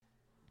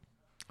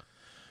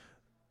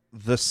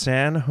The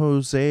San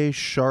Jose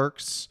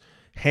Sharks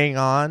hang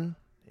on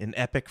in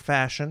epic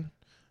fashion,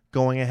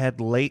 going ahead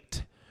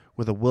late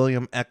with a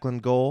William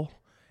Eklund goal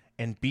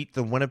and beat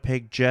the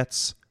Winnipeg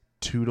Jets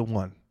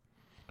 2-1.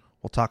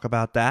 We'll talk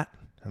about that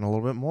and a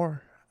little bit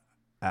more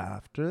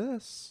after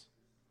this.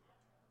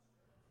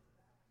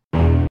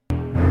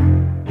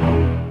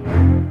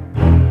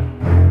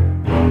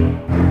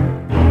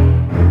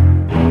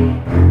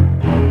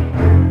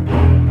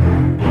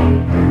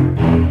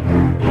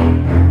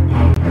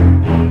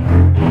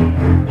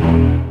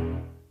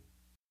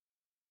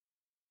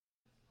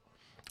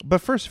 But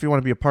first, if you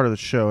want to be a part of the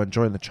show and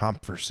join the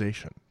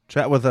conversation,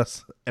 chat with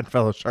us and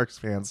fellow Sharks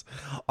fans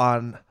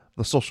on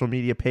the social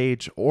media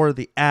page or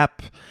the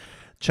app.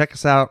 Check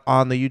us out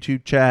on the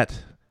YouTube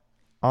chat,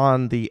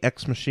 on the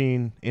X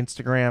Machine,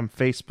 Instagram,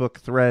 Facebook,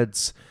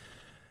 Threads,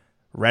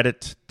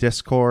 Reddit,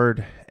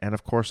 Discord, and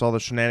of course all the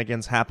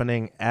shenanigans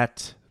happening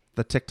at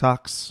the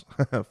TikToks.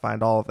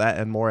 Find all of that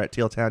and more at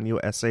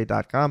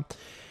tealtownusa.com.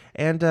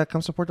 And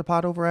come support the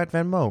pod over at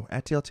Venmo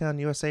at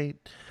tealtownusa.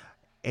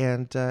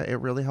 And it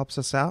really helps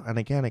us out. And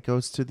again, it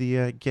goes to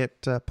the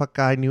Get Puck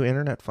Guy New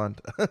Internet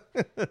Fund.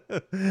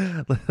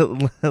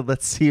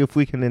 Let's see if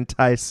we can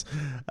entice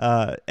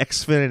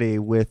Xfinity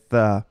with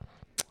a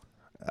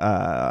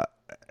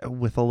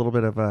little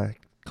bit of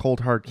cold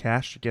hard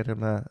cash to get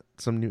him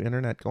some new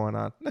internet going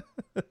on.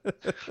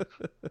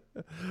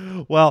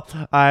 Well,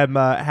 I'm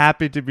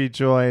happy to be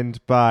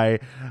joined by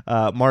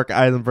Mark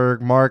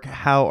Eisenberg. Mark,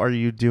 how are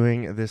you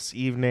doing this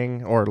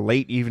evening, or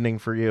late evening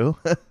for you?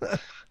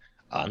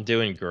 I'm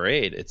doing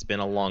great. It's been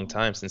a long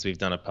time since we've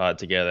done a pod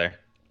together.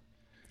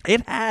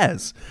 It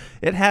has.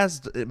 It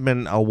has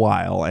been a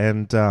while.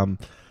 And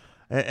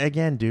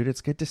again, dude,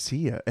 it's good to see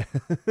you.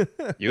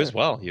 You as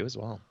well. You as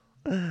well.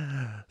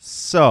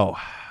 So,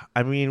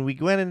 I mean, we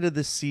went into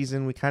this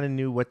season. We kind of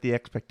knew what the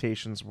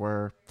expectations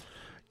were.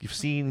 You've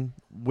seen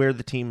where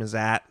the team is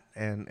at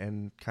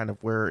and kind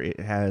of where it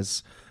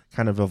has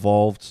kind of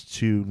evolved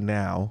to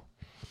now.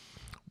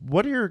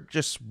 What are your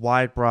just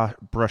wide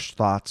brush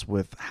thoughts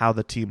with how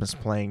the team is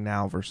playing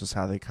now versus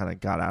how they kind of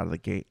got out of the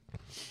gate?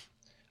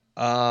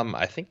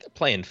 I think they're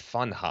playing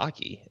fun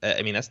hockey.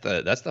 I mean, that's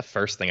the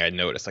first thing I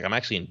noticed. Like, I'm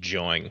actually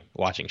enjoying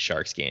watching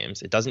Sharks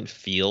games. It doesn't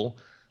feel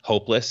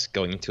hopeless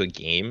going into a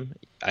game.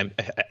 I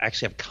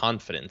actually have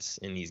confidence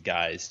in these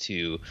guys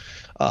to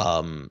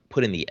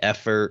put in the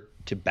effort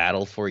to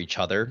battle for each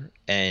other,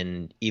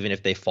 and even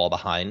if they fall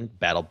behind,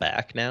 battle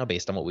back now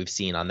based on what we've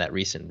seen on that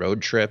recent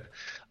road trip.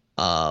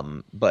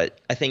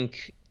 But I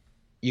think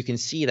you can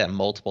see that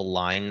multiple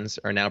lines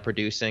are now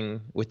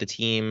producing with the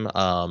team.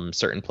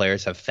 Certain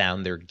players have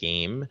found their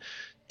game.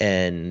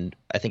 And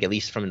I think, at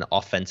least from an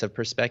offensive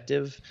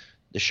perspective,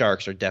 the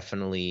Sharks are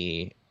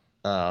definitely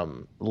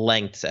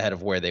lengths ahead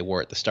of where they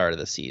were at the start of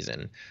the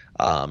season.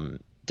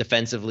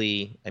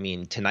 Defensively, I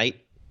mean,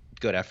 tonight,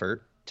 good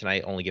effort.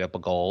 Tonight only gave up a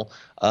goal.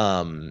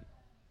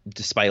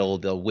 Despite all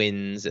the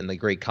wins and the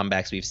great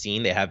comebacks we've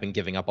seen, they have been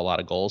giving up a lot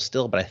of goals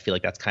still, but I feel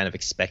like that's kind of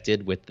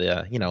expected with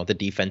the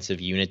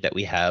defensive unit that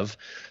we have.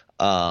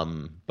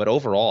 But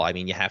overall, I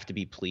mean, you have to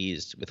be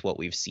pleased with what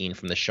we've seen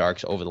from the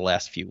Sharks over the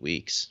last few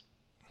weeks.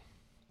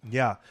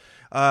 Yeah.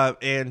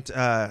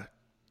 AJ,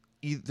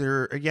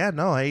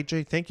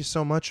 thank you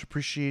so much.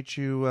 Appreciate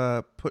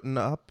you putting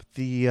up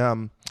the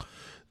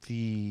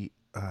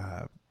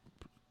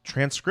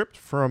transcript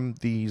from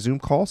the Zoom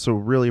call, so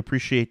really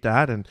appreciate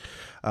that, and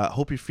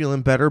hope you're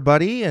feeling better,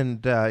 buddy.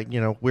 And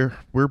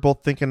we're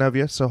both thinking of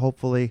you, so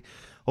hopefully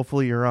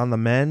you're on the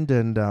mend,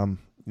 and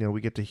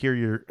we get to hear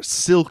your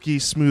silky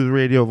smooth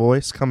radio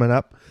voice coming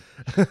up.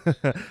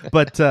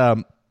 But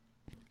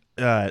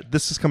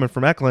this is coming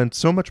from Eklund.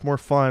 So much more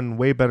fun,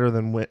 way better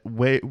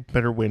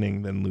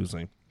winning than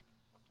losing,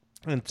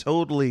 and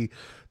totally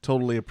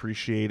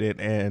appreciate it,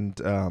 and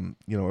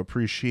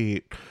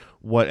appreciate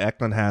what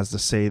Eklund has to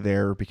say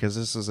there, because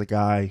this is a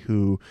guy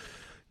who,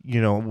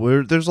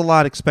 there's a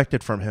lot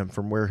expected from him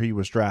from where he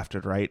was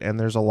drafted, right? And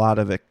there's a lot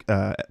of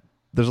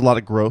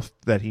growth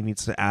that he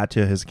needs to add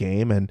to his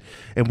game, and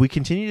we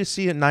continue to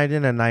see it night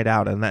in and night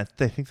out, and I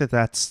think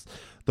that's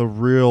the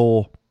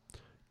real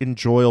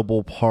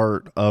enjoyable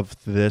part of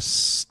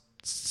this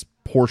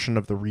portion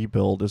of the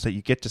rebuild, is that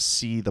you get to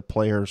see the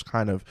players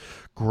kind of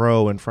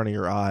grow in front of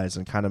your eyes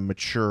and kind of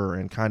mature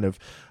and kind of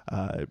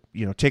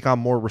take on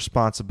more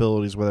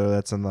responsibilities, whether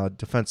that's in the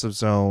defensive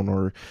zone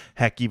or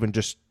heck, even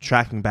just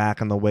tracking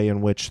back on the way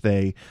in which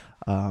they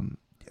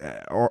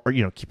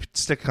keep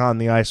stick on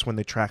the ice when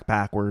they track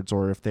backwards,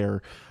 or if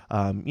they're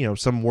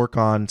some work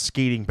on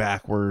skating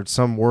backwards,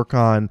 some work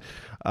on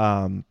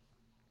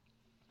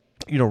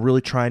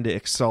really trying to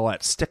excel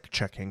at stick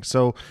checking.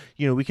 So,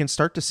 we can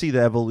start to see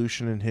the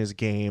evolution in his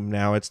game.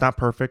 Now, it's not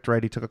perfect,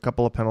 right? He took a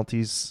couple of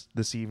penalties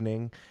this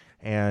evening,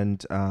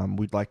 and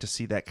we'd like to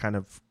see that kind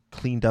of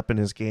cleaned up in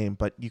his game.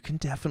 But you can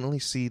definitely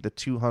see the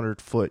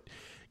 200-foot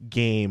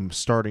game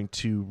starting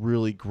to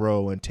really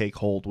grow and take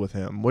hold with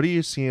him. What are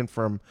you seeing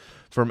from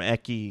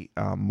Eki,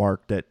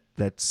 Mark,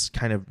 that's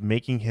kind of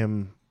making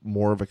him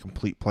more of a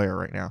complete player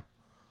right now?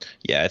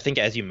 Yeah, I think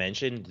as you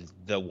mentioned,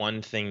 the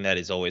one thing that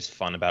is always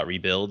fun about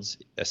rebuilds,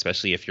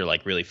 especially if you're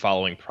like really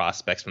following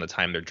prospects from the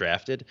time they're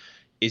drafted,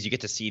 is you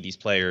get to see these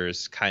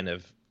players kind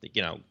of,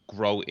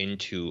 grow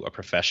into a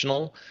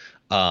professional.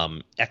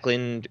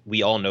 Eklund,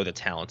 we all know the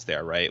talent's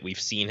there, right? We've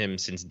seen him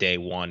since day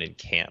one in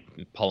camp,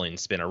 pulling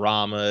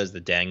spinoramas, the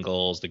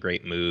dangles, the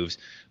great moves.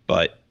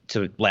 But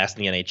to last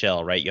in the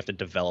NHL, right, you have to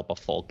develop a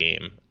full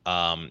game.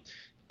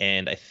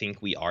 And I think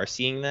we are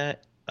seeing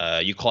that.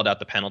 You called out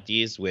the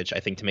penalties, which I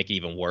think to make it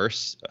even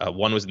worse,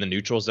 one was in the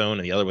neutral zone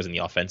and the other was in the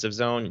offensive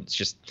zone. It's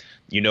just,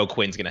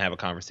 Quinn's going to have a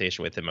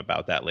conversation with him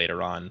about that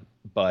later on.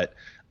 But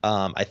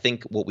I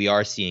think what we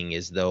are seeing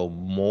is, though,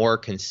 more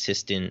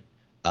consistent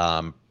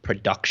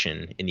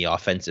production in the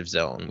offensive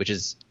zone, which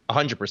is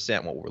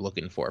 100% what we're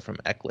looking for from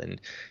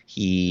Eklund.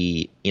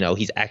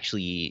 He's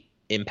actually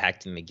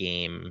impacting the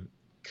game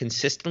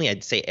consistently.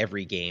 I'd say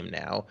every game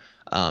now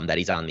that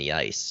he's on the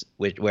ice.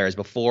 Whereas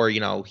before,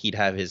 he'd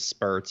have his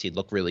spurts. He'd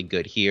look really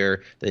good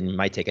here. Then he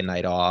might take a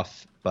night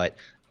off. But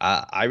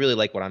I really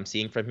like what I'm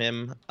seeing from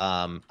him.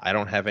 I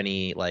don't have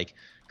any like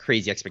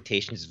crazy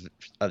expectations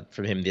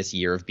from him this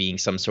year of being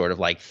some sort of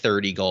like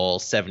 30 goal,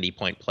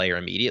 70-point player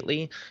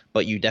immediately.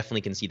 But you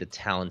definitely can see the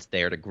talents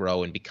there to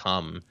grow and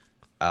become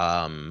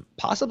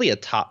possibly a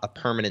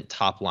permanent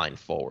top line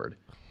forward.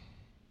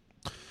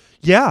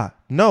 Yeah,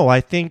 no, I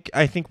think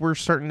we're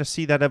starting to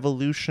see that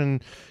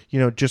evolution,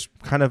 just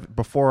kind of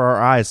before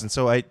our eyes. And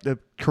so the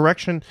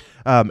correction,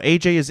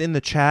 AJ is in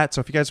the chat,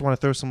 so if you guys want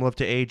to throw some love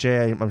to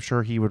AJ, I'm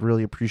sure he would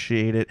really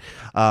appreciate it.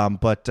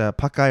 But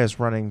Puck Guy is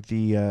running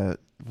the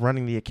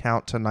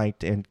account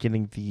tonight and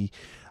getting the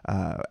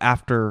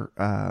after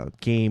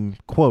game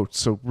quotes.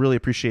 So really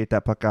appreciate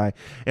that, Puck Guy.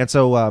 And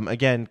so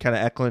again, kind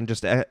of Eklund,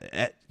 just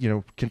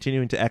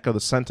continuing to echo the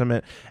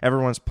sentiment.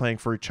 Everyone's playing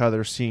for each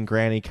other, seeing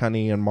Granny,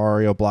 Cunny, and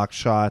Mario block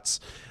shots.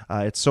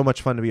 It's so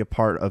much fun to be a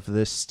part of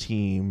this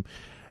team.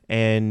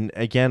 And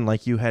again,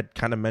 like you had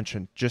kind of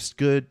mentioned, just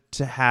good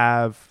to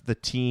have the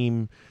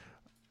team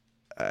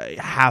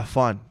have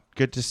fun.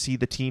 Good to see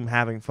the team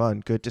having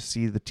fun. Good to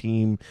see the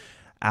team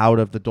out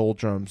of the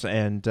doldrums.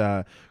 And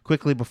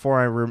quickly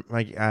before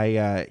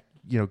I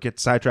get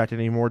sidetracked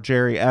anymore,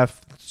 Jerry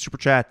F. Super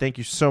Chat, thank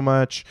you so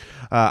much.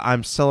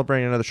 I'm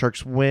celebrating another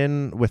Sharks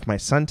win with my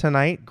son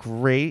tonight.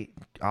 Great.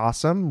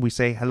 Awesome. We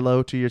say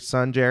hello to your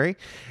son, Jerry.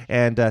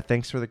 And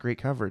thanks for the great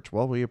coverage.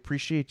 Well, we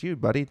appreciate you,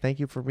 buddy. Thank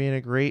you for being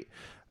a great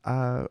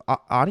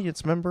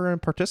audience member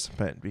and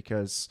participant,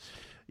 because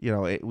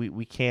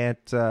we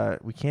can't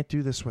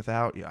do this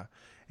without you.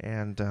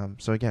 And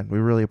so again, we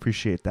really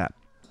appreciate that.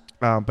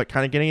 But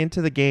kind of getting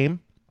into the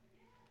game,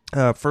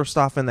 first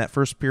off, in that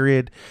first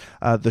period,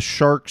 the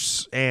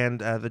Sharks and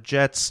the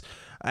Jets,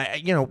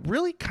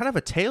 really kind of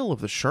a tale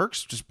of the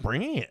Sharks just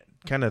bringing it,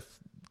 kind of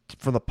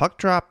from the puck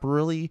drop,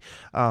 really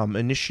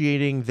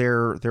initiating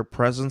their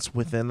presence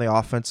within the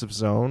offensive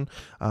zone.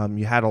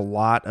 You had a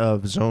lot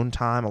of zone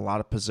time, a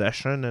lot of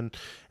possession,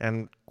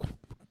 and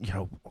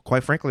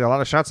quite frankly, a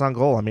lot of shots on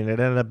goal. I mean, it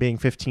ended up being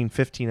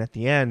 15-15 at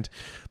the end,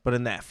 but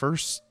in that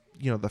first,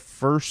 the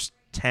first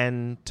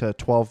 10 to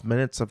 12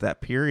 minutes of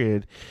that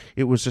period,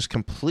 it was just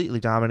completely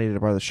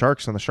dominated by the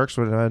Sharks, and the Sharks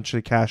would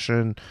eventually cash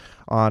in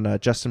on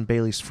Justin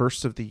Bailey's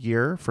first of the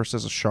year, first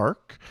as a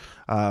Shark,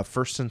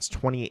 first since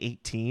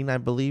 2018, I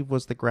believe,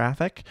 was the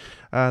graphic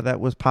that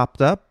was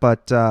popped up.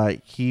 But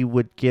he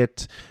would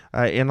get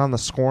in on the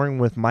scoring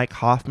with Mike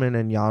Hoffman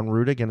and Jan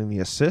Ruda getting the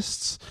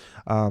assists.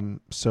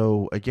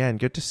 So again,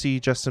 good to see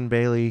Justin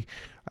Bailey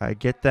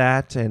get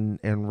that,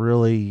 and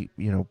really,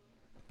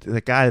 the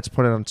guy that's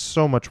put in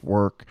so much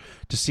work,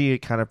 to see it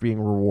kind of being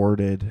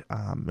rewarded.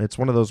 It's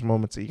one of those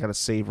moments that you got to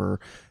savor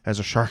as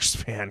a Sharks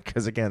fan,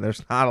 because again,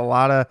 there's not a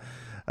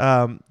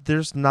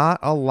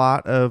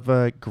lot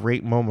of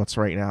great moments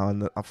right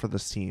now for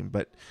this team,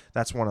 but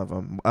that's one of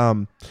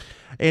them.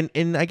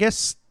 And I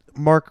guess,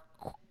 Mark,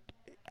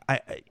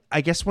 I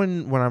guess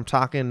when I'm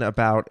talking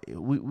about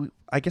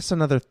I guess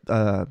another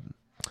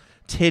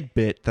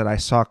tidbit that I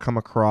saw come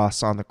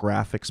across on the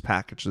graphics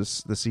package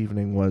this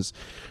evening was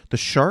the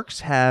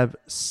Sharks have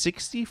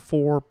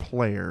 64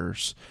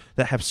 players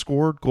that have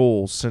scored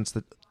goals since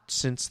the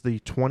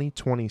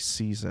 2020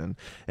 season,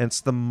 and it's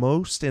the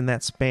most in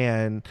that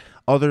span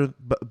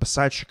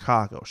besides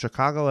Chicago.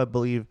 Chicago, I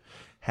believe,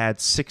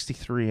 had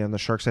 63 and the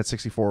Sharks had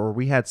 64, or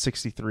we had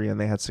 63 and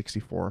they had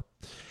 64.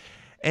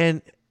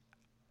 And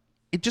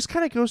it just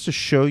kind of goes to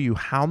show you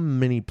how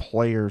many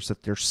players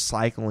that they're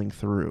cycling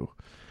through.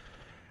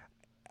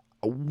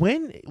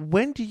 When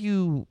do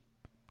you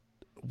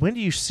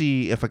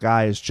see if a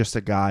guy is just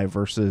a guy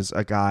versus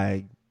a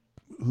guy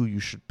who you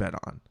should bet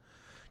on?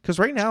 Because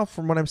right now,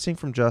 from what I'm seeing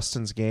from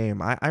Justin's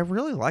game, I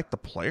really like the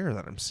player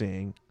that I'm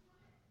seeing.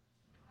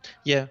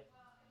 Yeah.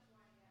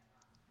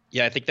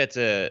 Yeah, I think that's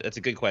a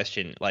good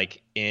question.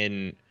 Like,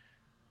 in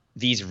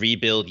these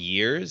rebuild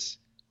years,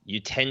 you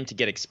tend to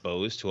get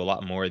exposed to a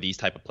lot more of these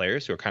type of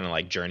players who are kind of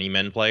like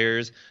journeyman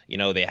players.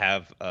 They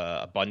have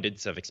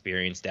abundance of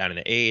experience down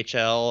in the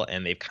AHL,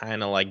 and they've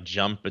kind of like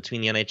jumped between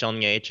the NHL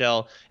and the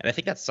AHL. And I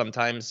think that's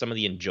sometimes some of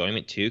the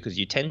enjoyment too, because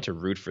you tend to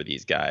root for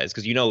these guys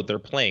because they're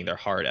playing their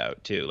heart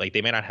out too. Like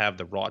they may not have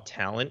the raw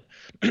talent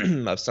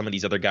of some of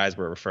these other guys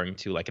we're referring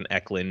to, like an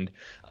Eklund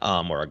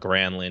or a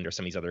Granlund or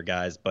some of these other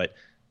guys, but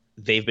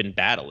they've been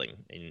battling.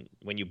 And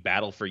when you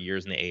battle for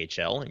years in the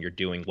AHL and you're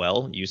doing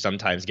well, you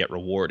sometimes get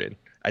rewarded.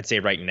 I'd say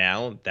right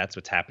now that's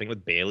what's happening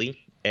with Bailey,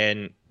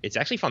 and it's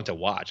actually fun to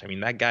watch. I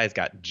mean, that guy's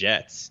got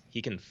jets. He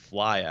can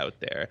fly out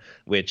there,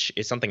 which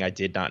is something I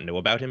did not know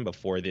about him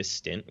before this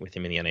stint with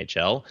him in the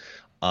NHL.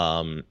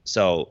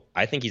 So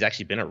I think he's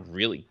actually been a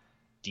really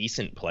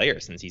decent player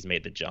since he's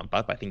made the jump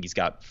up. I think he's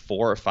got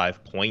 4 or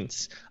 5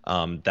 points.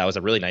 That was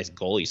a really nice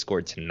goal he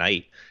scored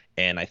tonight,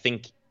 and I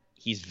think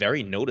he's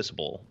very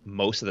noticeable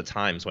most of the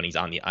times when he's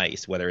on the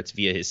ice, whether it's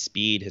via his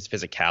speed, his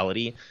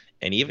physicality,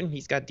 and even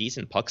he's got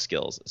decent puck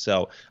skills.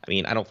 So, I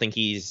mean, I don't think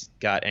he's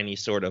got any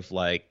sort of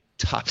like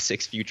top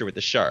 6 future with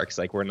the Sharks.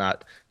 Like, we're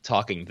not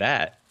talking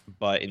that.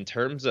 But in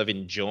terms of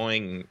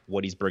enjoying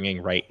what he's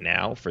bringing right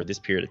now for this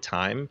period of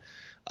time,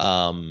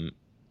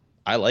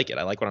 I like it.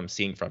 I like what I'm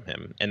seeing from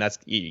him. And that's,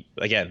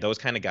 again, those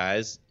kind of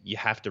guys, you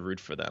have to root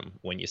for them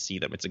when you see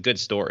them. It's a good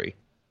story.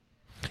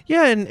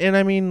 Yeah, and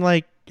I mean,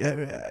 like,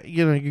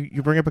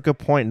 you bring up a good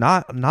point.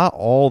 Not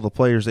all the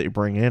players that you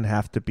bring in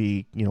have to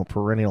be,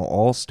 perennial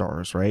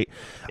all-stars, right?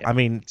 Yeah, I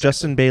mean, exactly.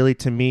 Justin Bailey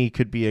to me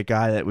could be a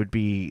guy that would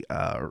be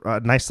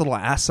a nice little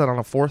asset on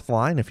a fourth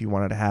line if you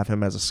wanted to have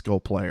him as a skill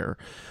player,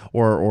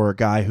 or a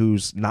guy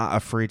who's not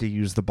afraid to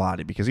use the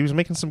body, because he was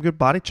making some good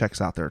body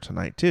checks out there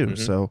tonight too. Mm-hmm.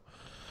 So,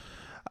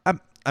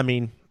 I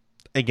mean,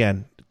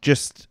 again,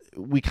 just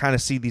we kind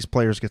of see these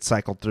players get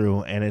cycled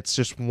through, and it's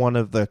just one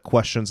of the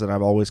questions that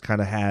I've always kind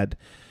of had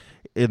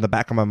in the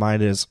back of my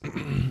mind is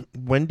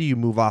when do you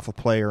move off a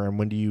player and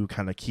when do you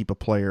kind of keep a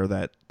player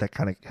that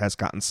kind of has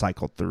gotten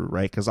cycled through,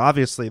 right? Because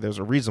obviously there's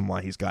a reason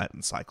why he's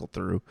gotten cycled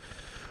through,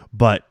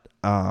 but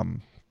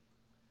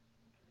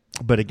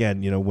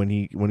again, when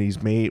he's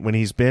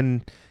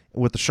been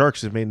with the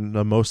Sharks, he's made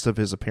the most of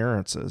his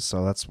appearances,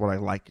 so that's what I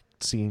like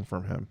seeing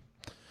from him.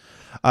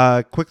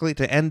 Quickly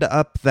to end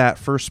up that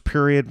first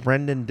period,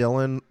 Brendan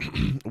Dillon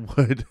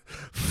would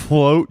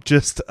float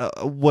just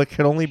what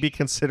could only be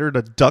considered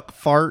a duck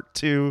fart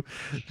to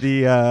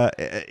the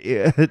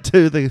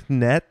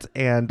net,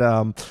 and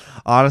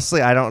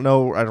honestly, I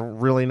don't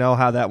really know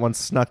how that one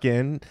snuck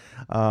in.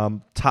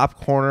 Top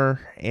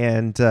corner,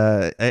 and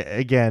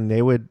again,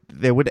 they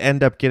would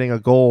end up getting a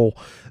goal.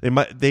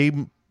 They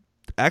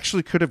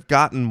actually could have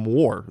gotten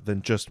more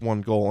than just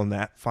one goal in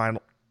that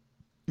final.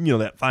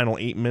 That final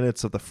 8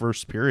 minutes of the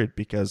first period,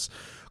 because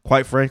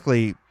quite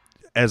frankly,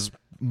 as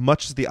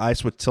much as the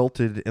ice was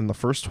tilted in the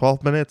first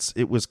 12 minutes,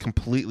 it was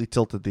completely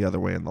tilted the other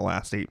way in the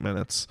last 8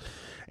 minutes.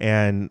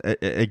 And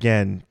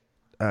again,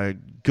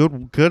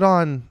 good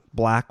on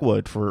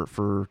Blackwood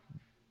for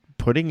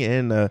putting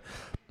in a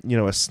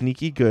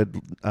sneaky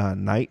good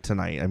night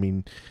tonight. I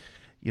mean,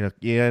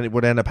 it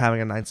would end up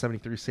having a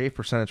 .973 save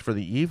percentage for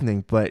the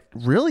evening, but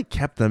really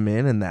kept them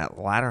in that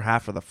latter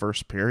half of the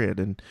first period.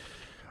 And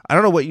I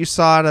don't know what you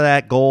saw out of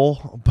that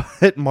goal,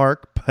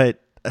 Mark,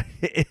 but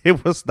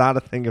it was not a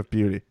thing of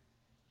beauty.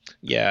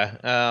 Yeah,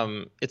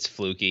 it's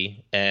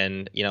fluky,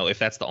 and if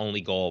that's the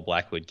only goal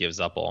Blackwood gives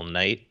up all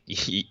night,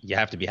 you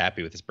have to be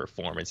happy with his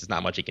performance. There's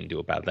not much he can do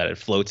about that. It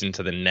floats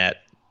into the net.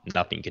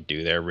 Nothing you could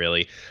do there,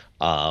 really.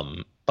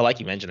 But like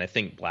you mentioned, I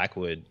think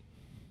Blackwood,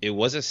 it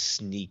was a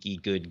sneaky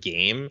good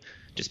game,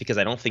 just because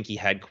I don't think he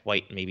had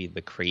quite maybe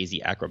the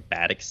crazy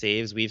acrobatic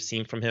saves we've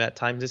seen from him at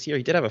times this year.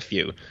 He did have a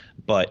few,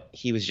 but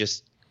he was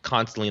just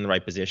constantly in the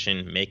right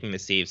position, making the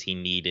saves he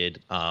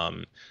needed,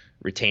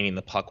 retaining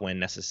the puck when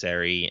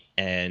necessary.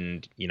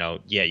 And,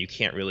 you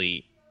can't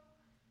really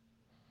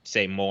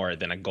say more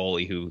than a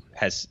goalie who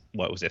has,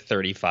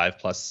 35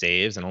 plus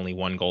saves and only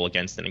one goal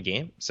against in a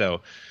game.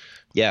 So,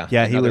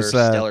 yeah, he was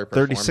stellar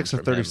 36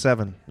 of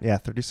 37. Him. Yeah,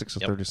 36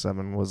 of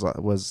 37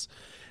 was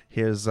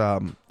his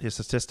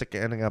statistic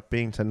ending up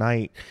being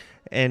tonight.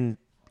 And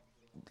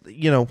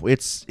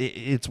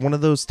it's one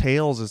of those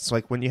tales. It's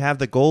like when you have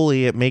the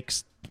goalie, it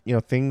makes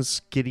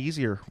things get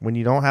easier. When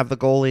you don't have the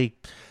goalie,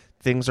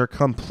 things are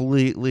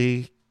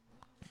completely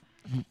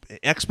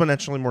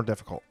exponentially more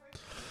difficult.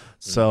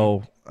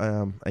 So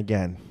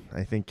again,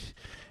 I think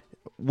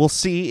we'll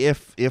see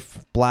if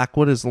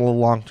Blackwood is a little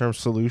long-term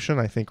solution.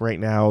 I think right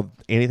now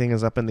anything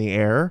is up in the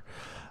air.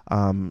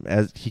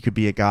 As he could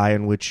be a guy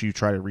in which you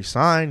try to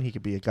re-sign. He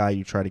could be a guy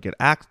you try to get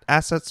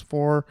assets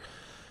for.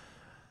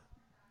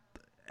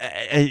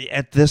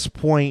 At this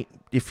point,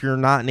 if you're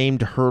not named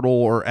Hertl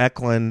or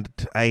Eklund,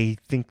 I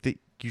think that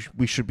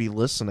we should be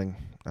listening.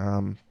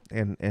 And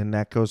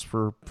that goes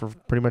for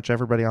pretty much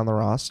everybody on the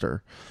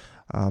roster.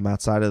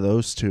 Outside of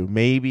those two,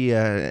 maybe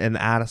an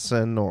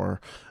Addison or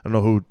I don't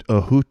know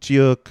a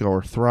Hutiuk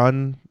or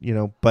Thrun,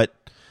 but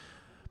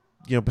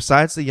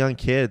besides the young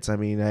kids, I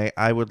mean,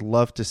 I would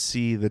love to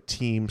see the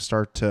team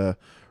start to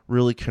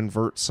really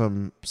convert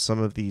some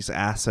of these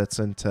assets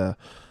into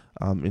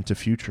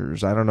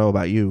futures. I don't know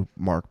about you,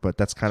 Mark, but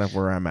that's kind of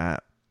where I'm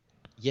at.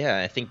 Yeah,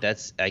 I think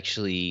that's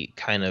actually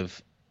kind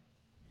of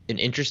an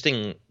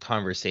interesting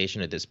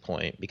conversation at this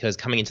point because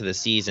coming into the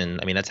season,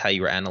 I mean, that's how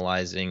you were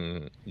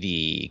analyzing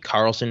the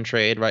Carlson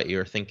trade, right?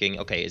 You're thinking,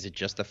 okay, is it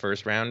just the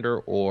first rounder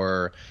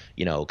or,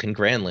 can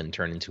Granlund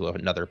turn into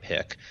another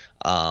pick?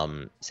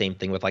 Same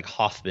thing with like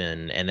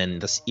Hoffman and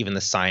then even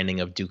the signing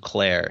of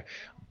Duclair.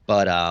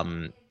 But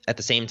at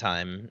the same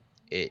time,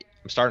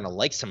 I'm starting to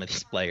like some of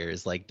these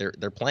players. Like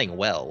they're playing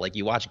well. Like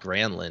you watch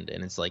Granlund,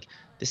 and it's like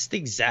this is the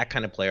exact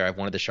kind of player I've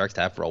wanted the Sharks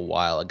to have for a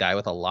while. A guy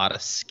with a lot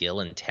of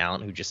skill and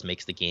talent who just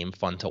makes the game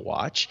fun to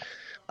watch.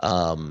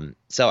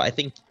 So I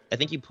think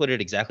you put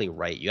it exactly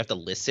right. You have to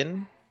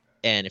listen,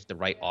 and if the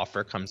right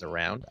offer comes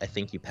around, I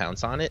think you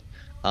pounce on it.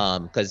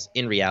 Because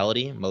in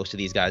reality, most of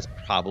these guys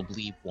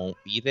probably won't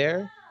be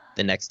there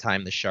the next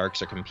time the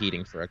Sharks are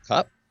competing for a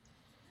cup.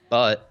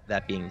 But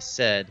that being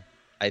said,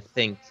 I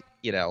think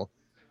you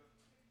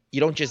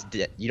don't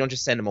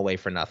just send them away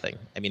for nothing.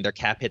 I mean, their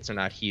cap hits are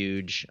not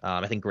huge.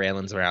 I think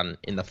Granlund's around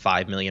in the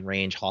 5 million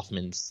range.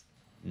 Hoffman's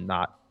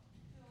not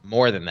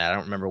more than that. I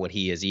don't remember what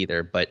he is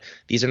either. But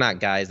these are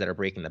not guys that are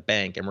breaking the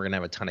bank, and we're gonna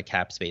have a ton of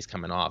cap space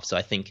coming off. So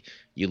I think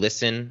you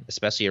listen,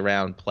 especially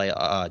around play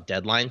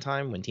deadline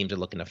time when teams are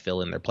looking to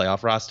fill in their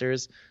playoff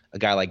rosters. A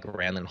guy like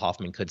Granlund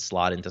Hoffman could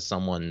slot into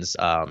someone's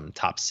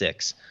top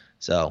six.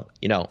 So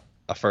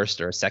a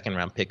first or a second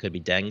round pick could be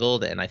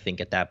dangled. And I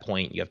think at that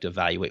point, you have to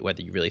evaluate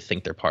whether you really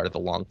think they're part of the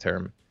long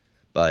term.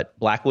 But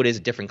Blackwood is a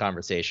different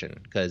conversation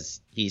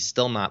because he's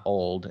still not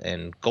old,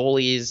 and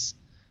goalies,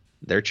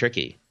 they're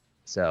tricky.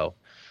 So,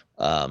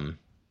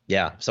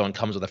 yeah, if someone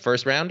comes with a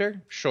first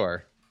rounder,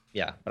 sure.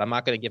 Yeah, but I'm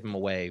not going to give him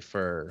away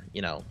for,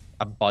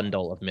 a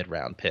bundle of mid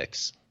round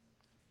picks.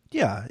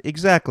 Yeah,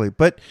 exactly.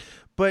 But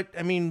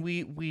I mean,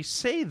 we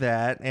say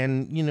that,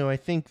 and I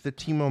think the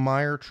Timo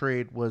Meyer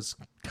trade was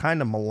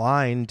kind of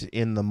maligned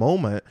in the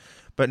moment.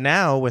 But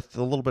now, with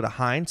a little bit of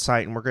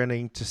hindsight, and we're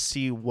getting to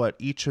see what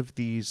each of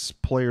these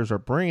players are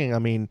bringing. I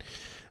mean,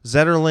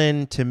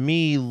 Zetterlund to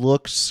me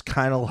looks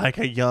kind of like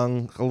a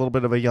little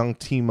bit of a young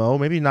Timo.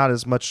 Maybe not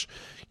as much,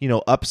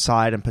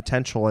 upside and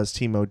potential as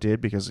Timo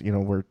did because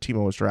where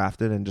Timo was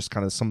drafted and just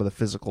kind of some of the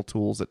physical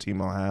tools that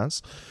Timo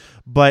has.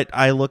 But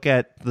I look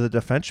at the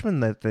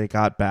defenseman that they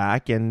got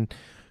back, and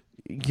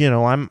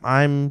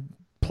I'm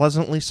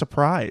pleasantly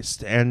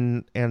surprised,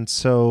 and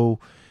so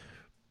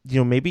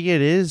maybe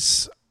it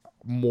is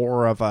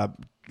more of a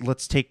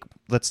let's take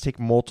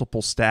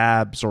multiple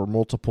stabs or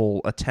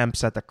multiple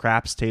attempts at the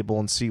craps table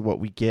and see what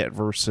we get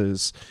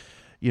versus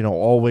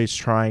always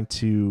trying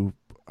to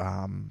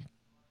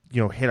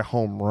hit a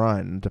home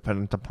run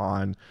dependent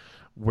upon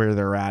where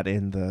they're at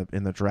in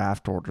the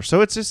draft order. So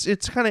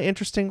it's kind of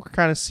interesting. We're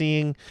kind of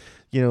seeing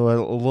a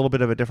little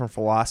bit of a different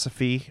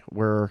philosophy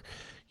where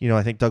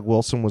I think Doug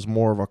Wilson was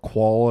more of a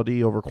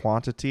quality over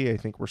quantity. I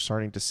think we're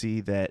starting to see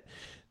that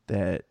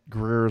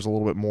Greer is a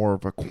little bit more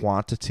of a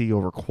quantity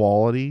over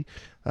quality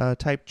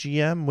type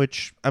GM,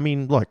 which, I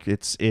mean, look,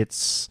 it's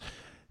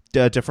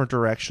a different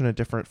direction, a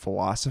different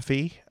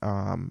philosophy,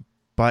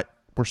 but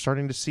we're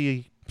starting to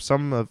see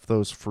some of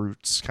those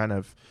fruits kind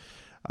of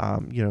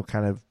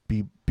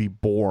be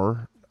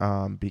bore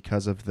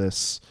because of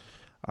this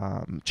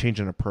change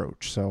in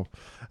approach. So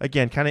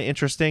again, kind of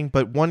interesting,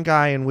 but one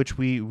guy in which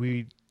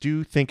we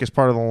do think is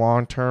part of the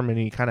long term, and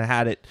he kind of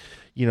had it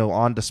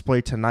on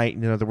display tonight.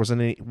 There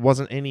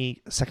wasn't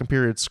any second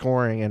period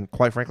scoring, and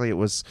quite frankly it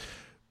was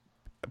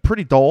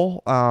pretty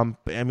dull.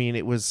 I mean,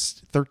 it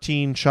was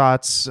 13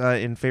 shots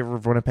in favor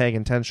of Winnipeg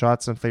and 10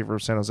 shots in favor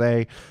of San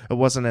Jose. It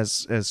wasn't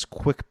as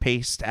quick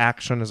paced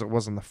action as it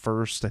was in the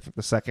first. I think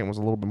the second was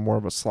a little bit more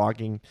of a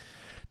slogging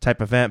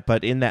type event,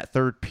 but in that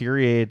third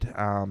period,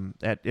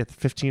 at the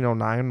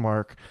 15:09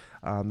 mark,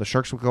 the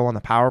Sharks would go on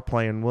the power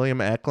play, and William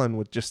Eklund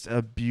with just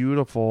a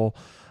beautiful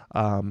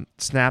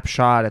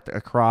snapshot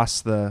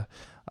across the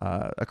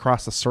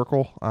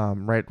circle,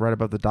 right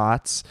above the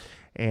dots,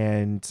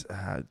 and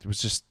it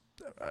was just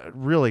a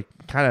really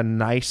kind of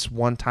nice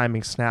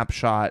one-timing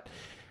snapshot,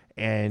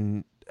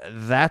 and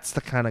that's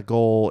the kind of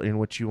goal in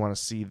which you want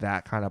to see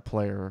that kind of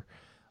player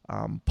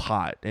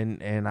pot.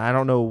 And I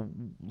don't know,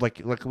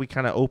 like we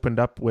kind of opened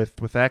up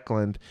with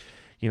Eklund.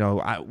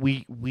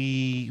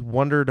 We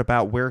wondered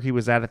about where he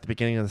was at the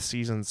beginning of the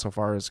season so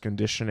far as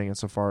conditioning and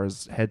so far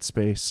as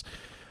headspace.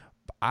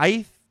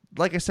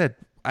 Like I said,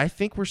 I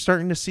think we're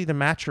starting to see the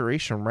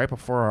maturation right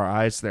before our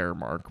eyes there,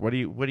 Mark. What are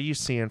you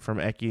seeing from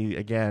Eki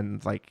again?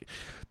 Like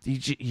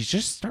he's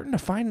just starting to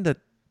find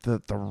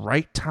the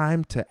right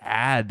time to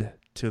add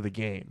to the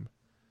game.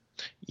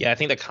 Yeah, I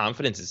think the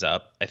confidence is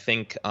up. I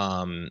think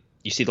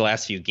you see the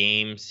last few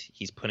games,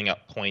 he's putting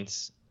up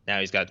points. Now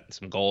he's got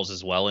some goals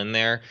as well in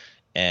there.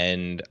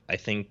 And I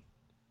think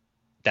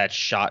that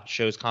shot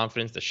shows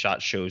confidence. The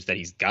shot shows that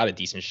he's got a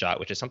decent shot,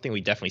 which is something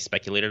we definitely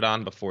speculated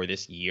on before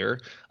this year,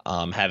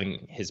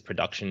 having his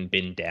production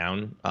been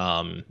down.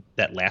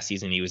 That last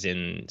season he was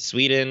in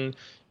Sweden,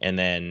 and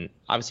then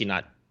obviously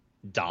not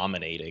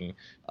dominating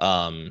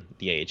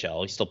the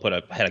AHL. He still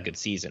had a good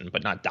season,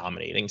 but not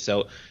dominating.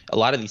 So a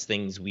lot of these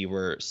things we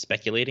were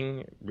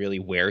speculating really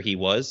where he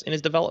was in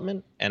his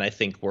development, and I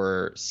think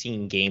we're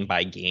seeing game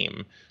by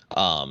game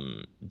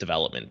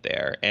development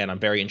there. And I'm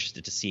very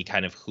interested to see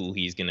kind of who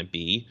he's going to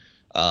be.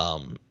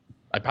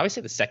 I'd probably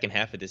say the second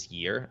half of this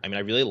year. I mean,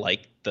 I really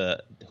like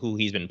who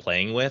he's been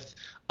playing with,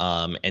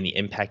 and the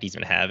impact he's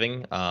been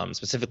having,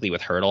 specifically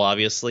with Hurdle,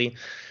 obviously.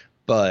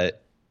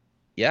 But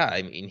yeah,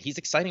 I mean, he's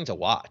exciting to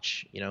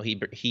watch. You know,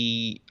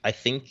 I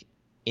think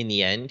in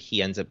the end,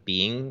 he ends up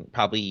being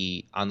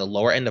probably on the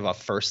lower end of a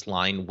first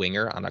line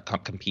winger on a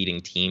competing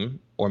team,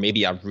 or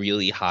maybe a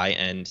really high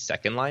end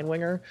second line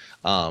winger.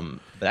 But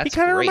that's he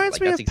kind of great. reminds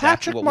Like, me that's of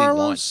exactly Patrick what we want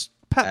Marleau's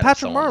out of Patrick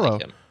someone Marleau.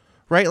 like him.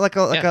 Right, like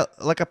Yeah.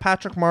 a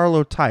Patrick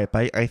Marleau type.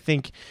 I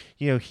think,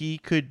 you know, he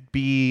could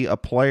be a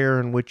player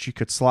in which you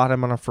could slot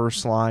him on a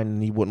first line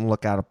and he wouldn't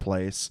look out of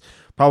place.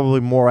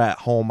 Probably more at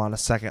home on a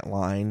second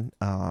line,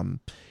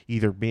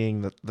 either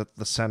being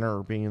the center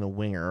or being the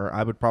winger.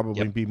 I would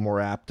probably Yep. be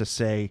more apt to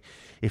say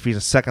if he's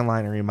a second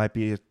liner, he might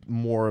be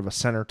more of a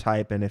center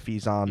type, and if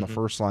he's on the Hmm.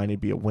 first line,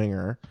 he'd be a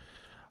winger.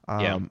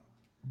 Yeah.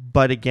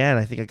 But again,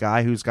 I think a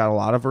guy who's got a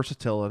lot of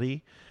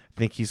versatility.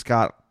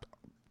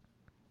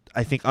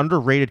 I think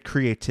underrated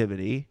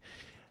creativity,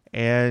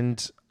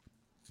 and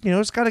you know,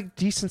 he's got a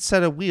decent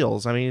set of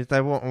wheels. I mean, I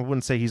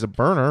wouldn't say he's a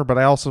burner, but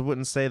I also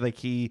wouldn't say like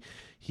he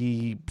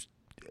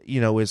you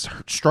know, is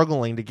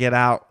struggling to get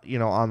out, you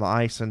know, on the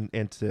ice and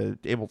to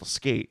able to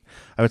skate.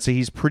 I would say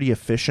he's pretty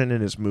efficient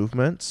in his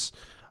movements,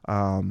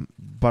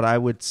 but I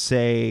would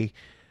say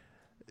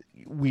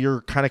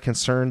we're kind of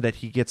concerned that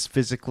he gets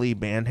physically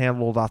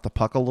manhandled off the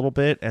puck a little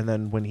bit, and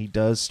then when he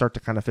does start to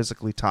kind of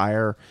physically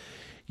tire,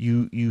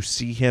 you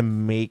see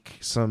him make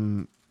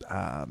some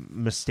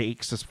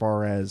mistakes as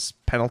far as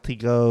penalty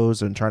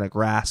goes and trying to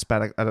grasp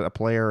at a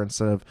player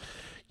instead of,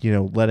 you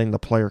know, letting the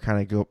player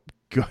kind of go.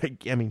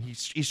 I mean,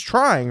 he's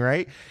trying,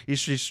 right?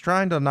 He's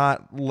trying to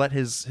not let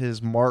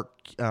his mark,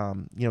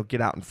 you know,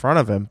 get out in front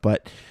of him.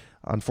 But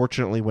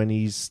unfortunately, when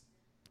he's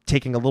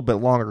taking a little bit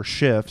longer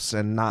shifts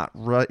and not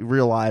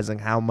realizing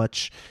how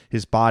much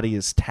his body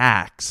is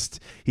taxed,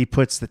 he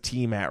puts the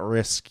team at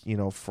risk, you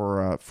know,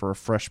 for a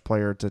fresh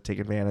player to take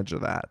advantage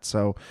of that.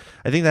 So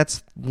I think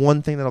that's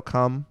one thing that'll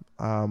come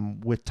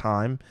with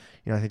time.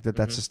 You know, I think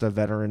that's just a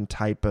veteran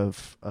type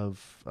of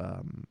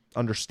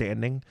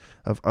understanding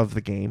of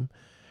the game.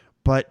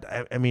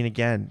 But I mean,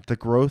 again, the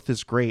growth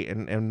is great,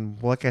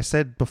 and like I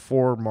said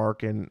before,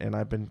 Mark, and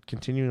I've been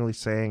continually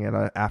saying it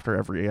after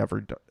every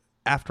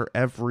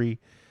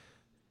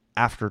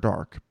after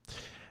dark.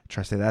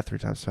 Try to say that 3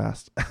 times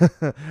fast.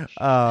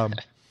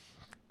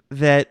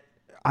 That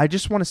I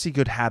just want to see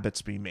good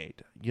habits be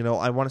made. You know,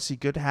 I want to see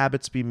good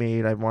habits be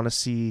made. I want to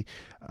see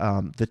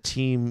the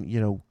team,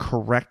 you know,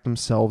 correct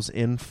themselves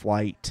in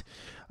flight.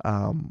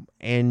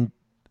 And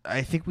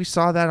I think we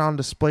saw that on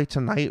display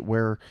tonight,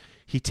 where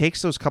he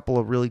takes those couple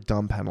of really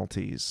dumb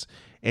penalties,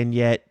 and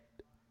yet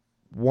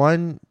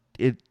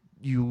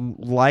you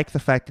like the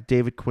fact that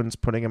David Quinn's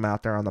putting him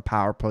out there on the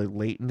power play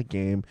late in the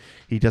game.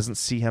 He doesn't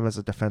see him as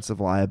a defensive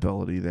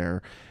liability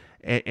there.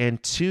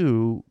 And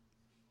two,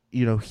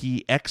 you know,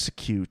 he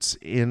executes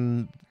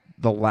in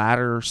the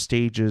latter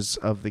stages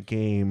of the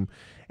game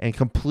and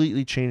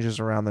completely changes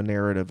around the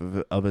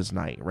narrative of his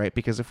night, right?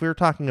 Because if we were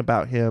talking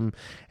about him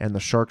and the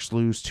Sharks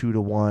lose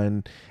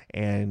 2-1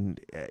 and,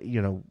 you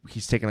know,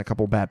 he's taken a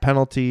couple bad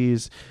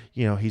penalties,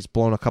 you know, he's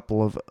blown a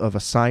couple of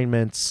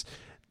assignments,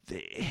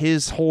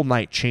 his whole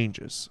night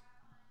changes.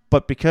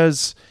 But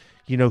because,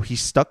 you know, he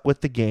stuck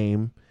with the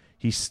game,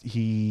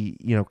 he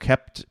you know,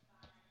 kept,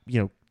 you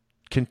know,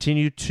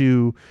 continued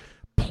to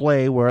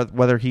play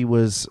whether he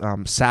was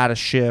sat a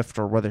shift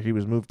or whether he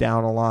was moved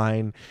down a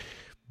line,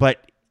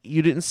 but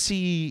you didn't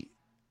see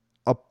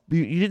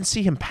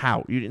him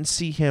pout. You didn't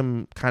see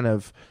him kind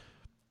of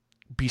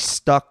be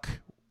stuck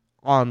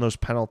on those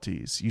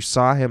penalties. You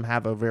saw him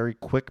have a very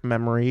quick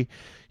memory.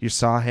 You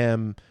saw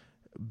him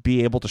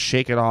be able to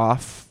shake it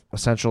off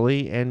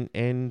essentially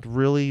and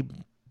really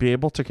be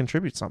able to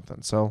contribute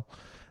something. So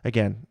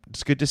again,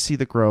 it's good to see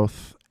the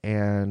growth,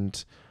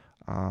 and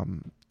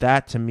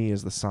that to me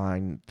is the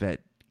sign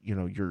that, you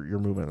know, you're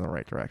moving in the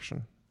right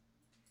direction.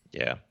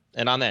 Yeah.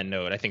 And on that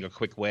note, I think a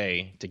quick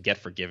way to get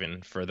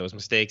forgiven for those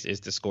mistakes is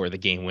to score the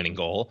game-winning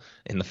goal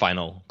in the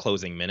final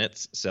closing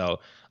minutes.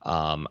 So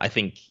I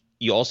think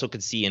you also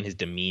could see in his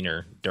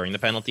demeanor during the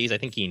penalties, I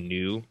think he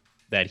knew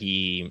that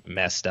he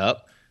messed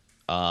up.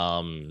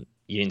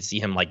 You didn't see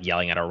him like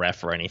yelling at a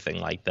ref or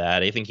anything like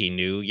that. I think he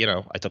knew, you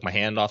know, I took my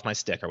hand off my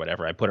stick or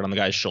whatever. I put it on the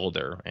guy's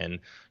shoulder, and,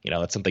 you know,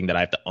 that's something that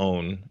I have to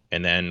own.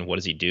 And then what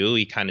does he do?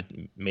 He kind of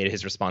made it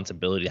his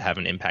responsibility to have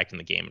an impact in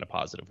the game in a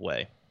positive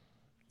way.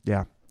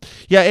 Yeah.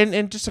 Yeah,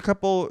 and just a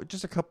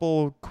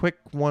couple quick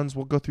ones.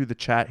 We'll go through the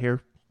chat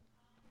here.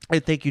 Hey,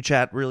 thank you,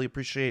 chat. Really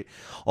appreciate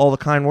all the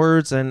kind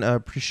words, and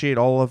appreciate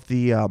all of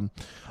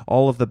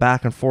the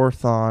back and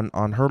forth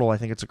on Hurdle. I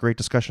think it's a great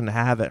discussion to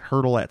have at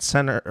Hurdle at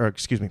center, or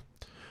excuse me,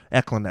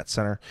 Eklund at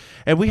center.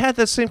 And we had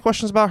the same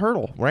questions about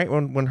Hurdle, right?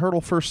 When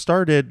Hurdle first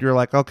started, you're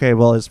like, okay,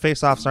 well, his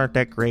faceoffs aren't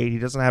that great. He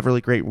doesn't have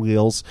really great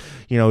wheels.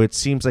 It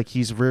seems like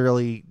he's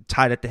really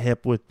tied at the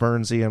hip with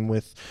Burnsy and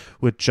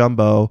with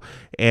Jumbo.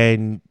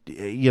 And,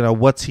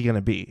 what's he going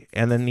to be?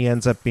 And then he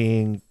ends up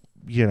being,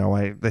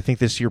 I think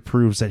this year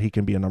proves that he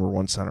can be a number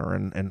one center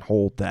and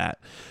hold that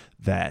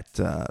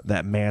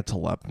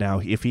mantle up. Now,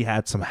 if he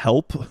had some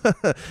help,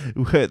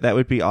 that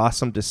would be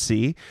awesome to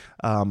see.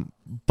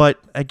 But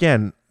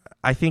again,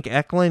 I think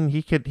Eklund,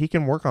 he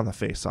can work on the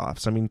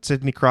faceoffs. I mean,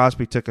 Sidney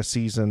Crosby took a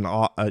season,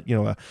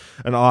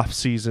 an off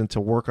season to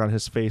work on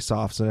his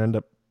faceoffs and end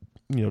up,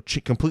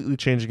 completely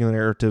changing the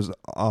narratives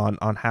on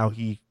how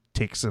he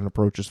takes and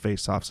approaches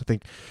faceoffs. I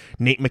think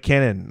Nate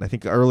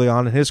McKinnon, early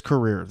on in his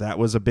career, that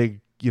was a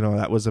big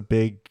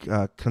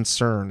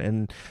concern.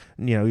 And,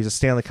 he's a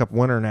Stanley Cup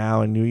winner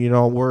now, and you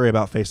don't worry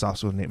about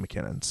faceoffs with Nate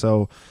McKinnon.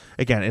 So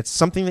again, it's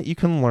something that you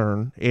can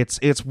learn. It's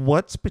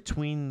what's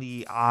between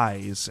the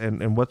eyes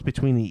and what's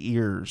between the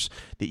ears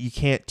that you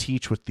can't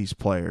teach with these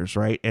players,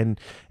 right? And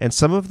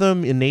some of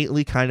them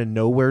innately kind of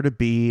know where to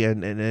be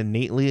and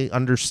innately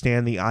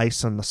understand the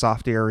ice and the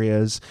soft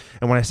areas.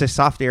 And when I say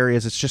soft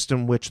areas, it's just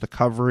in which the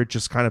coverage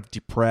is kind of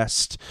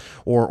depressed,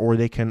 or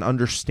they can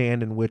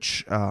understand in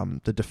which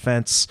the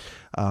defense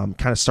kind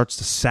of starts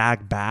to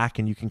sag back,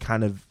 and you can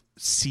kind of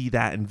see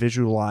that and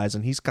visualize,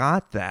 and he's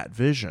got that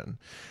vision.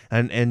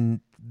 And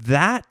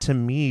that, to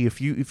me,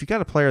 if you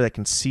got a player that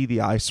can see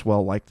the ice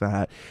well like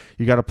that,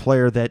 you got a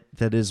player that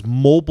is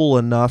mobile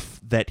enough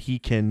that he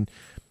can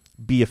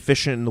be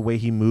efficient in the way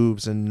he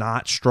moves and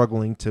not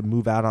struggling to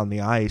move out on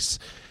the ice,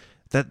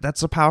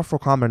 that's a powerful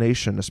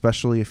combination,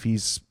 especially if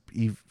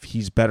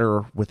he's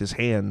better with his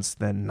hands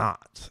than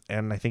not.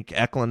 And I think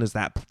Eklund is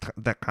that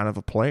kind of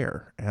a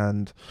player.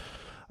 And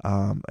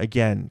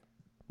again,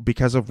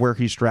 because of where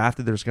he's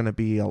drafted, there's going to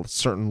be a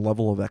certain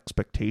level of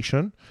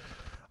expectation.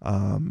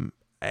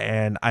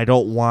 And I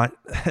don't want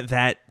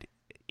that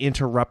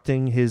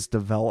interrupting his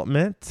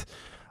development.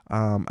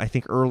 I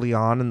think early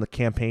on in the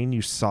campaign,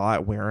 you saw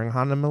it wearing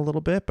on him a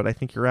little bit, but I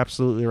think you're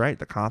absolutely right.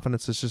 The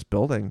confidence is just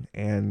building.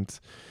 And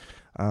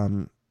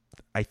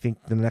I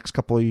think the next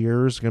couple of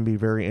years is going to be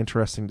very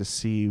interesting to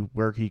see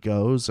where he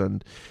goes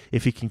and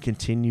if he can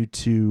continue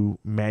to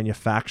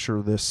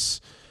manufacture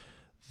this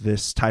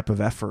type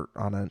of effort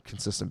on a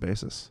consistent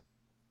basis.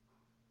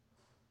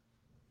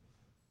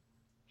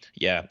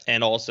 Yeah,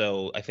 and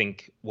also I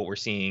think what we're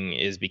seeing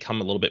is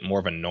become a little bit more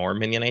of a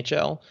norm in the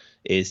NHL,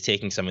 is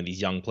taking some of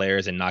these young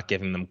players and not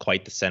giving them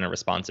quite the center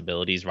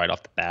responsibilities right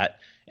off the bat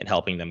and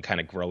helping them kind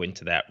of grow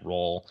into that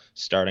role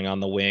starting on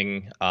the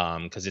wing,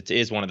 because it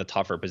is one of the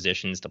tougher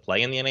positions to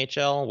play in the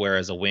NHL,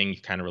 whereas a wing,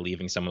 you're kind of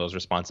relieving some of those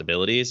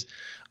responsibilities.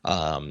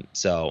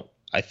 So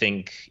I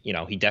think,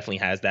 he definitely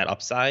has that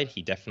upside.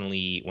 He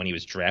definitely, when he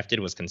was drafted,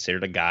 was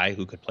considered a guy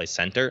who could play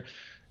center.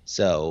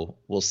 So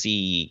we'll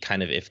see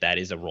kind of if that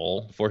is a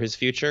role for his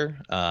future.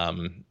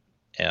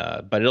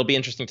 But it'll be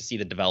interesting to see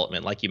the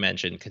development. Like you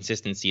mentioned,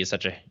 consistency is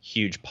such a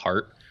huge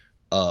part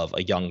of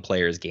a young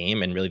player's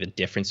game, and really the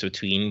difference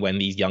between when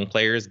these young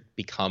players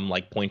become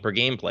like point per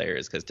game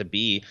players, because to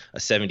be a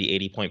 70,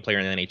 80 point player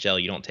in the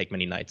NHL, you don't take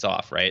many nights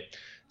off, right?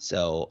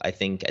 So I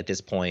think at this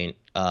point,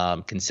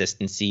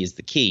 consistency is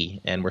the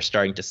key, and we're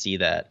starting to see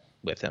that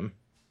with him.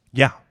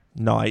 Yeah,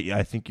 no,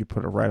 I think you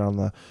put it right on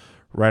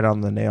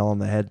the nail on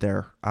the head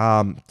there.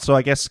 So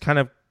I guess kind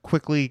of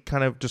quickly,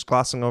 kind of just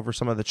glossing over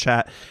some of the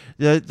chat,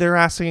 they're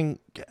asking,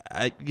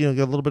 a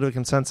little bit of a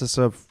consensus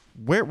of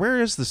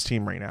where is this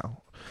team right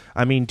now?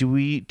 I mean, do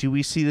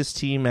we see this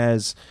team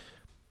as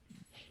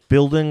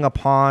building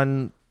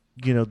upon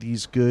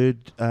these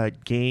good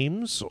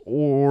games,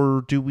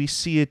 or do we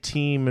see a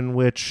team in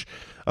which,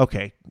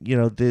 okay,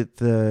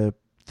 the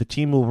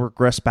team will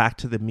regress back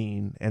to the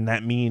mean, and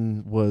that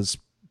mean was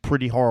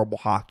pretty horrible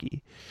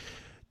hockey?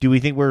 Do we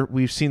think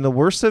we've seen the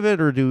worst of it,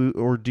 or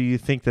do you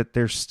think that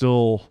there's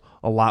still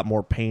a lot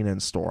more pain in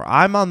store?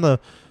 I'm on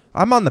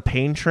the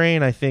pain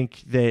train. I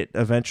think that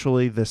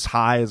eventually this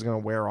high is going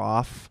to wear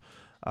off,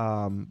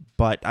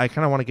 but I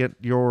kind of want to get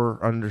your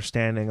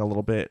understanding a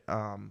little bit,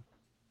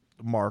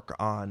 Mark,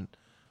 on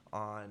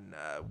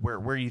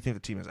where you think the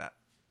team is at.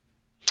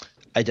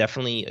 I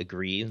definitely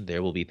agree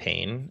there will be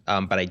pain,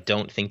 but I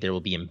don't think there will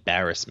be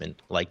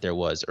embarrassment like there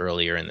was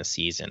earlier in the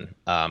season.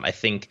 I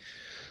think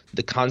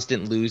the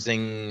constant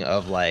losing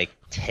of like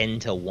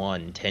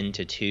 10-1,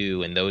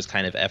 10-2, and those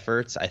kind of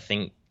efforts, I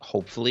think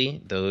hopefully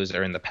those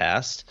are in the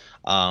past.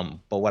 But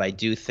what I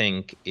do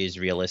think is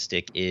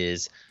realistic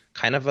is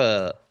kind of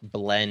a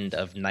blend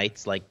of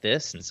nights like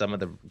this and some of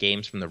the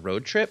games from the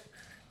road trip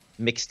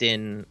mixed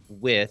in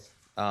with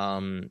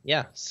some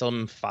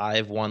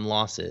 5-1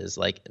 losses.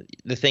 Like,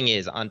 the thing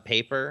is, on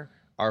paper,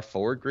 our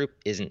forward group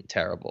isn't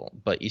terrible,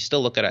 but you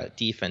still look at a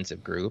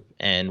defensive group,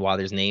 and while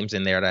there's names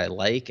in there that I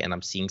like, and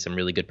I'm seeing some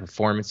really good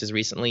performances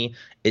recently,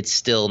 it's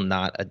still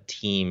not a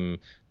team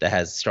that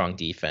has strong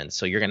defense.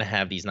 So you're going to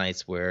have these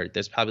nights where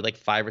there's probably like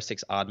 5 or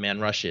 6 odd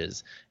man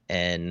rushes,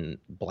 and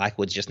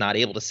Blackwood's just not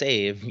able to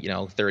save,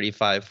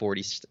 35,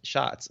 40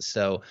 shots.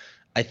 So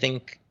I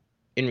think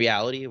in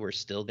reality, we're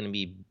still going to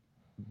be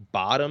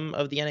bottom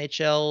of the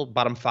NHL,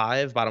 bottom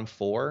 5, bottom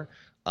 4.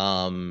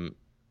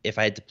 If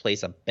I had to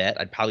place a bet,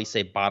 I'd probably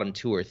say bottom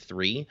 2 or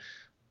 3.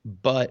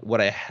 But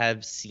what I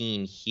have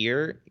seen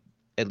here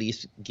at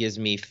least gives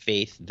me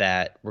faith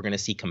that we're going to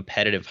see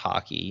competitive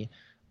hockey,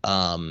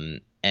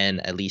 and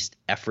at least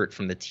effort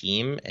from the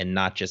team, and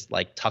not just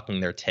like tucking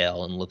their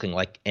tail and looking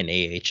like an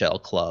AHL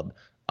club,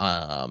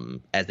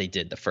 as they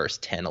did the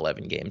first 10,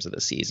 11 games of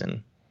the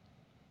season.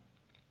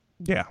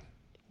 Yeah.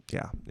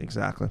 Yeah,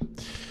 exactly.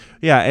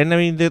 Yeah, and I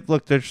mean,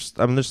 look,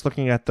 I'm just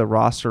looking at the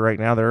roster right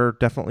now. There are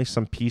definitely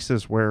some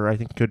pieces where I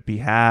think could be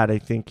had. I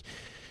think,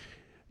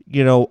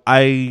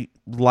 I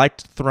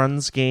liked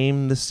Thrun's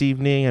game this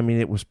evening. I mean,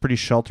 it was pretty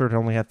sheltered. It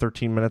only had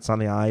 13 minutes on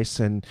the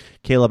ice, and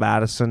Caleb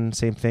Addison,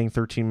 same thing,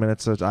 13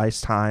 minutes of ice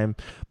time.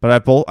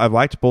 But I've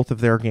liked both of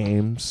their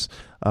games.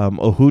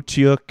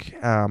 Ohutiuk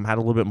had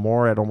a little bit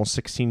more at almost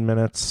 16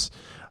 minutes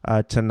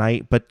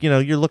tonight. But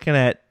you're looking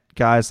at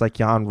guys like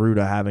Jan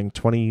Ruda having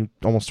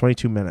almost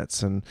 22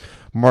 minutes, and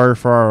Mario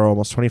Ferraro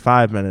almost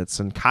 25 minutes,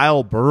 and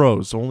Kyle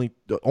Burrows only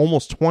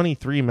almost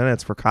 23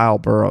 minutes for Kyle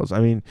Burrows. I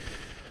mean,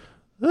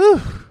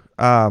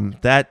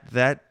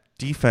 that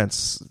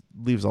defense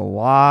leaves a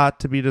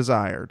lot to be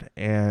desired,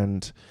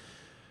 and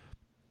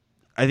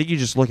I think you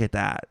just look at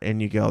that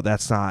and you go,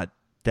 that's not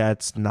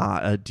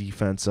a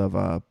defense of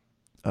a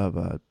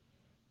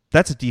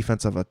that's a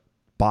defense of a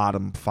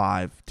bottom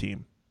 5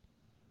 team,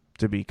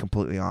 to be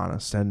completely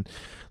honest. And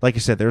like I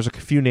said, there's a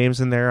few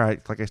names in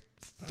there.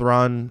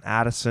 Thrun,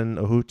 Addison,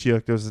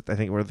 Ohutiuk, those I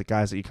think were the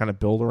guys that you kind of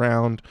build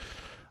around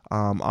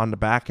on the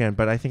back end.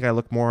 But I think I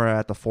look more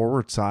at the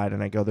forward side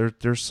and I go,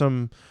 there's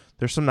some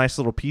nice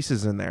little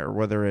pieces in there,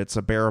 whether it's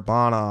a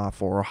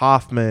Barabanov or a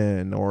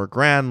Hoffman or a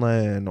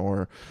Granlund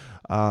or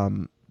a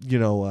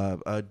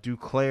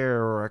Duclair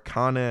or a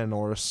Conan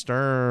or a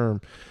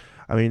Sturm.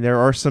 I mean, there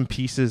are some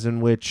pieces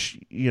in which,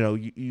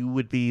 you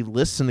would be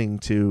listening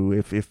to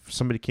if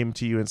somebody came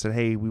to you and said,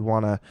 hey, we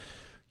want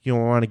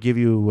to give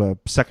you a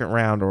second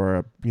round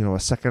or a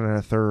second and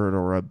a third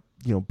or a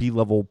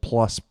B-level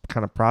plus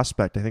kind of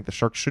prospect. I think the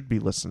Sharks should be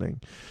listening.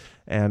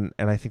 And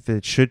I think that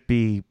it should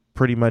be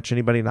pretty much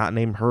anybody not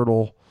named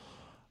Hurdle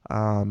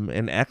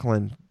and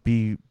Eklund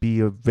be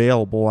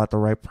available at the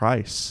right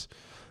price.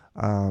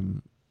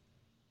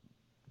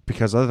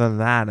 Because other than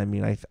that, I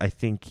mean, I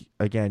think,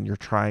 again, you're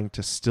trying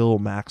to still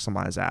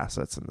maximize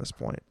assets in this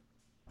point.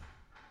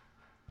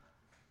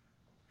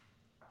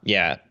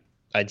 Yeah,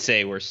 I'd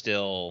say we're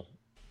still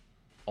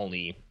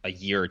only a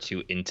year or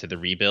two into the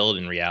rebuild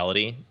in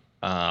reality,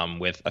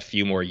 with a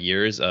few more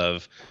years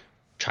of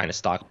trying to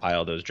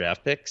stockpile those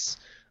draft picks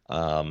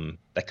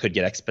that could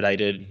get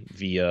expedited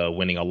via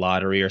winning a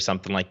lottery or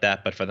something like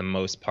that. But for the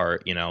most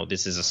part,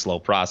 this is a slow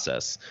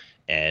process.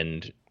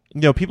 And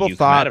people you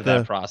thought come out of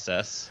that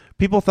process.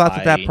 People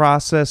thought that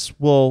process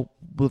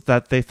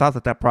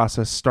that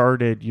process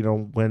started,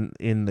 when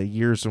in the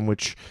years in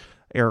which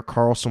Erik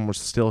Karlsson was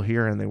still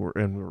here and we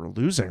were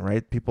losing,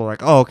 right? People are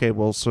like, oh, okay,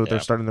 well, so they're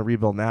starting the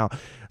rebuild now.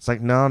 It's like,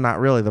 no, not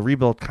really. The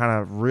rebuild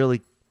kind of really,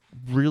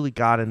 really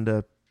got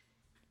into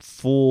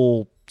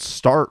full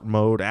start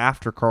mode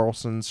after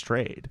Karlsson's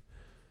trade.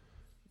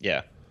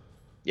 Yeah.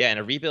 Yeah, and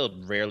a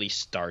rebuild rarely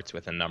starts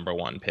with a number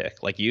 1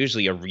 pick. Like,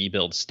 usually a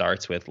rebuild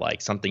starts with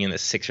like something in the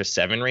 6 or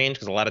 7 range,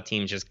 because a lot of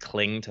teams just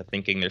cling to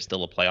thinking they're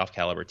still a playoff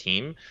caliber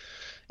team.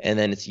 And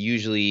then it's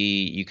usually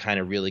you kind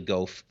of really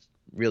go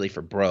really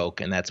for broke,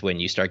 and that's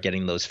when you start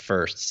getting those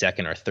first,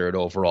 second, or third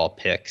overall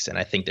picks. And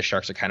I think the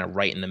Sharks are kind of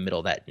right in the middle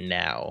of that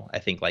now. I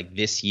think like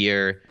this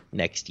year,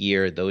 next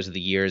year, those are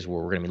the years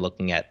where we're going to be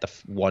looking at the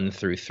 1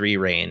 through 3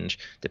 range,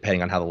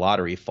 depending on how the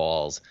lottery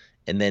falls.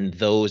 And then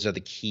those are the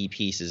key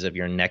pieces of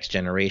your next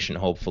generation,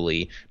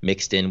 hopefully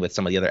mixed in with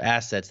some of the other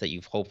assets that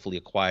you've hopefully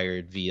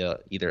acquired via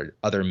either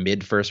other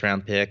mid first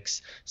round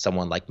picks,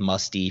 someone like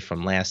Musty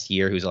from last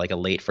year, who's like a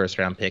late first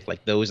round pick.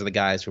 Like, those are the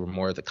guys who are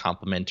more of the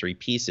complementary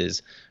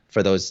pieces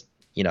for those,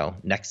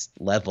 next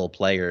level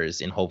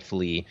players in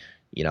hopefully,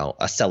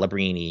 a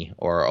Celebrini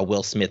or a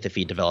Will Smith if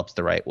he develops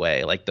the right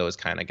way, like those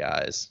kind of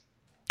guys.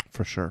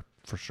 For sure.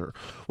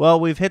 Well,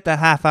 we've hit the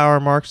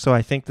half-hour mark, so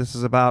I think this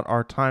is about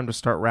our time to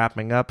start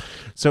wrapping up.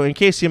 So in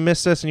case you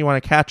missed us and you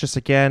want to catch us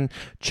again,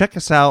 check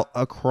us out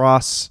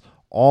across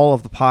all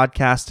of the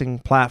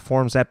podcasting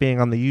platforms, that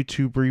being on the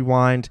YouTube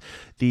Rewind,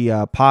 the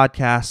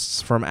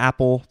podcasts from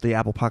Apple, the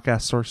Apple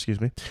Podcast Store,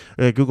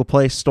 Google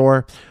Play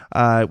Store.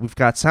 We've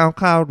got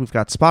SoundCloud, we've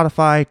got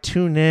Spotify,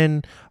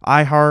 TuneIn,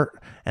 iHeart,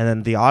 and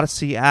then the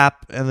Odyssey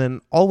app, and then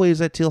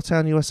always at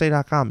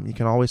tealtownusa.com. You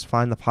can always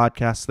find the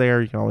podcast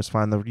there. You can always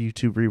find the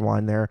YouTube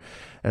Rewind there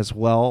as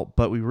well.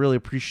 But we really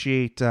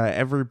appreciate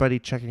everybody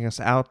checking us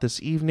out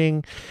this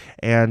evening.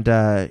 And,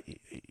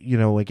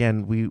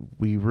 again,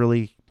 we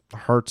really,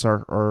 hearts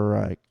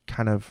are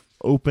kind of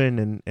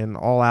open and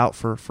all out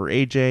for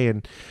AJ,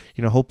 and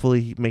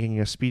hopefully making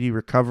a speedy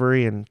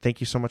recovery. And thank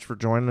you so much for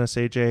joining us,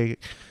 AJ.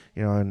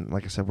 and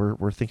like I said,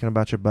 we're thinking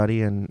about you,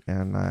 buddy, and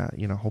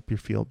hope you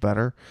feel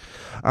better.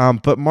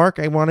 But Mark,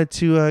 I wanted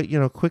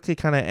to quickly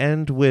kind of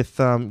end with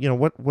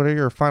what are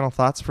your final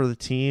thoughts for the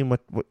team?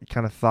 What you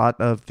kind of thought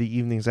of the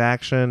evening's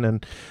action,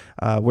 and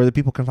where the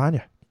people can find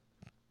you.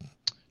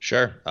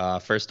 Sure.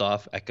 First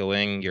off,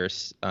 echoing your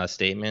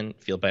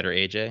statement, feel better,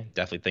 AJ.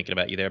 Definitely thinking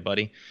about you there,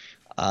 buddy.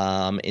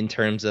 In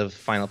terms of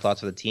final thoughts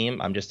for the team,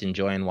 I'm just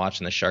enjoying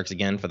watching the Sharks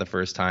again for the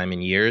first time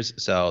in years.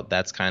 So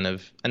that's kind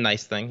of a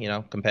nice thing,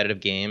 competitive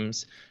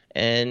games.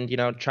 And,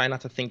 try not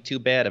to think too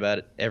bad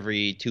about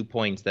every 2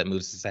 points that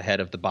moves us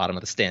ahead of the bottom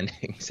of the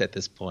standings at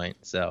this point.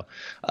 So,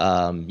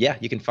 yeah,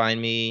 you can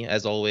find me,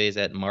 as always,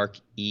 at Mark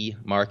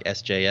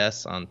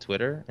SJS on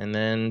Twitter. And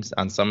then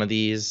on some of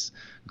these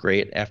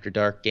great After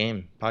Dark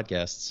game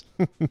podcasts.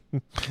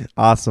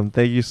 Awesome.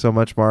 Thank you so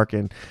much, Mark.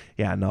 And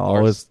yeah, no,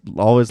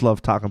 always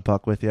love talking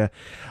puck with you.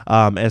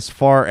 As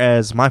far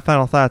as my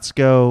final thoughts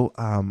go,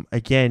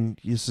 again,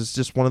 this is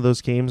just one of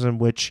those games in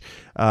which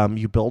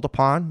you build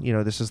upon.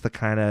 This is the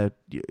kind of,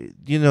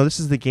 this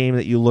is the game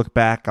that you look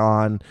back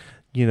on,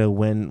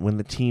 when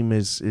the team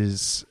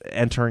is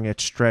entering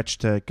its stretch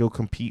to go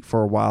compete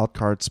for a wild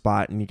card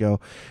spot, and you go,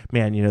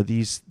 man,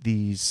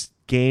 these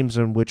games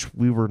in which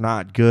we were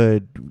not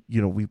good,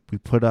 we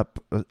put up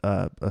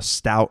a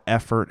stout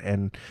effort,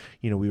 and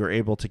we were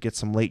able to get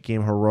some late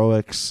game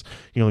heroics.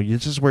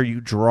 This is where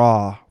you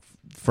draw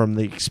from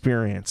the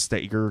experience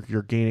that you're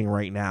gaining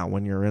right now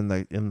when you're in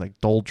the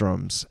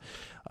doldrums.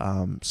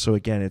 So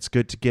again, it's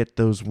good to get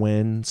those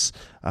wins.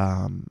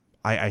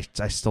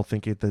 I still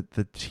think that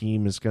the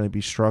team is going to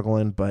be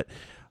struggling, but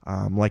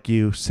like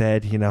you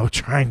said,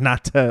 trying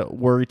not to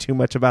worry too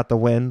much about the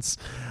wins.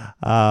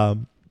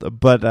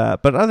 But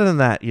other than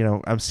that,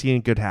 I'm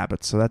seeing good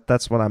habits. So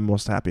that's what I'm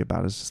most happy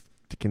about, is just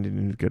to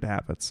continue good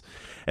habits.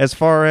 As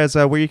far as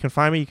where you can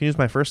find me, you can use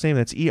my first name,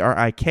 that's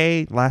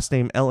ERIK, last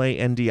name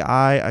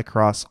LANDI,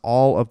 across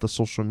all of the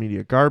social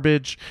media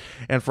garbage.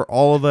 And for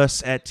all of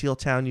us at Teal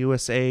Town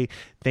USA,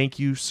 thank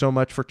you so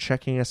much for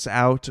checking us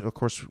out. Of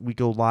course, we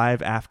go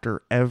live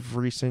after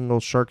every single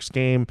Sharks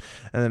game.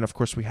 And then, of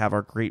course, we have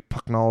our great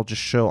Pucknologist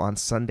show on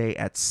Sunday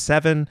at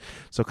 7.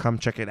 So come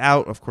check it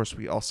out. Of course,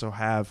 we also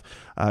have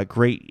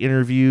great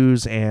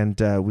interviews, and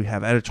we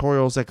have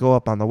editorials that go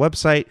up on the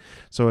website.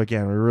 So,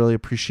 again, we really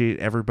appreciate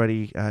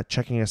everybody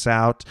checking us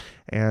out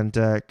and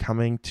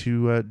coming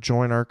to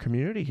join our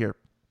community here.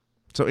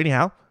 So,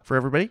 anyhow, for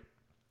everybody,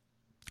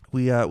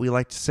 we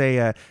like to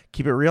say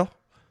keep it real,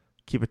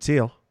 keep it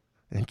teal,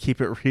 and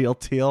keep it real,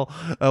 Teal.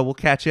 We'll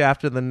catch you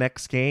after the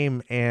next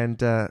game, and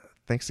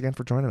thanks again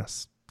for joining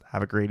us.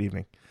 Have a great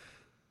evening.